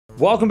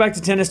Welcome back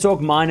to Tennis Talk.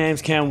 My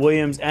name's Cam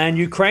Williams, and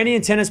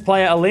Ukrainian tennis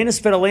player Elena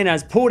Svitolina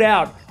has pulled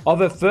out of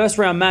her first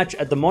round match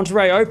at the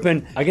Monterrey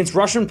Open against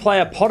Russian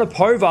player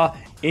Potapova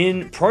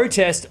in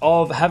protest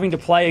of having to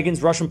play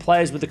against Russian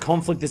players with the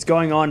conflict that's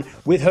going on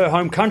with her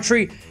home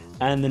country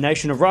and the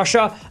nation of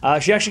Russia.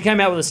 She actually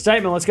came out with a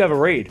statement. Let's go have a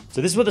read.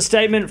 So this is what the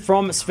statement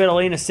from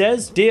Svitolina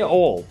says. Dear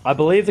all, I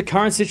believe the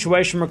current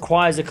situation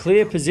requires a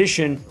clear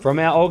position from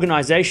our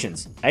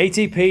organizations,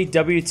 ATP,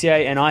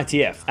 WTA, and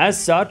ITF.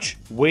 As such,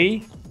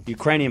 we,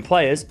 Ukrainian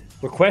players,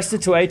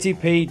 requested to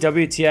ATP,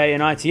 WTA,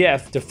 and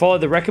ITF to follow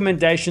the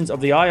recommendations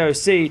of the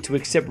IOC to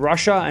accept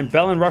Russia and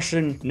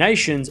Belarusian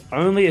nations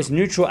only as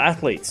neutral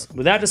athletes,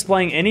 without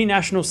displaying any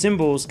national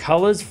symbols,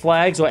 colors,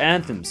 flags, or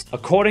anthems.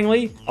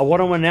 Accordingly, I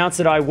want to announce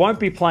that I won't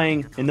be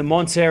playing in the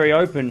Monterrey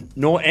Open,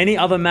 nor any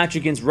other match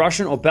against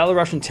Russian or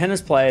Belarusian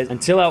tennis players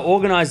until our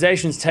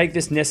organizations take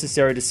this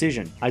necessary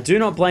decision. I do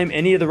not blame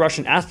any of the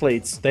Russian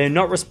athletes. They are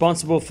not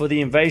responsible for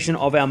the invasion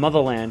of our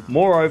motherland.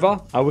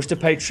 Moreover, I wish to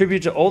pay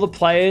tribute to all the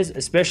players,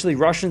 especially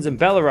Russians and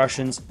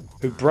Belarusians,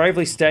 who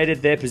bravely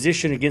stated their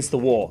position against the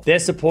war. Their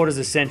support is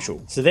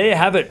essential. So there you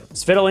have it.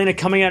 Svitolina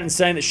coming out and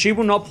saying that she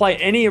will not play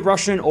any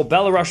Russian or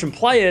Belarusian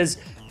players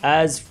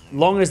as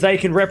long as they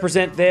can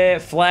represent their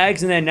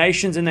flags and their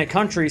nations and their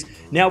countries.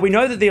 Now, we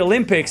know that the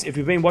Olympics, if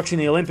you've been watching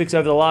the Olympics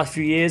over the last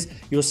few years,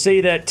 you'll see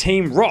that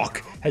Team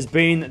Rock has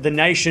been the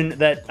nation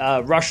that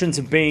Russians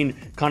have been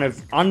kind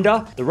of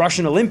under, the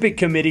Russian Olympic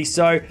Committee,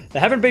 so they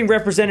haven't been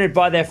represented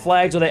by their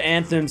flags or their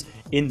anthems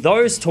in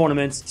those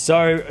tournaments.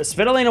 So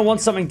Svitolina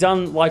wants something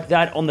done like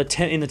that on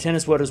in the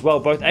tennis world as well.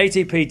 Both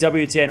ATP,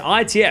 WTA, and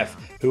ITF,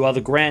 who are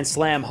the Grand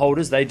Slam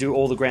holders, they do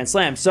all the Grand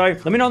Slams. So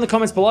let me know in the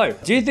comments below.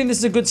 Do you think this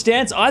is a good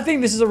stance? I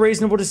think this is a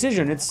reasonable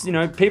decision. It's, you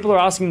know, people are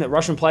asking that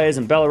Russian players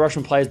and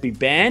Belarusian players be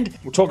banned.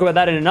 We'll talk about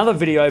that in another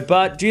video,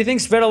 but do you think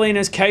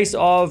Svitolina's case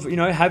of, you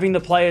know, having the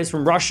players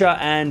from Russia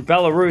and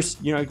Belarus,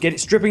 you know,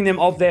 stripping them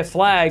of their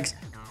flags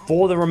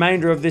for the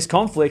remainder of this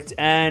conflict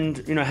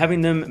and, you know,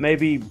 having them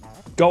maybe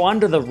go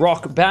under the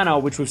Rock banner,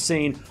 which we've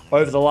seen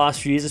over the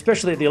last few years,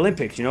 especially at the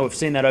Olympics. You know, we've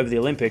seen that over the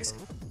Olympics.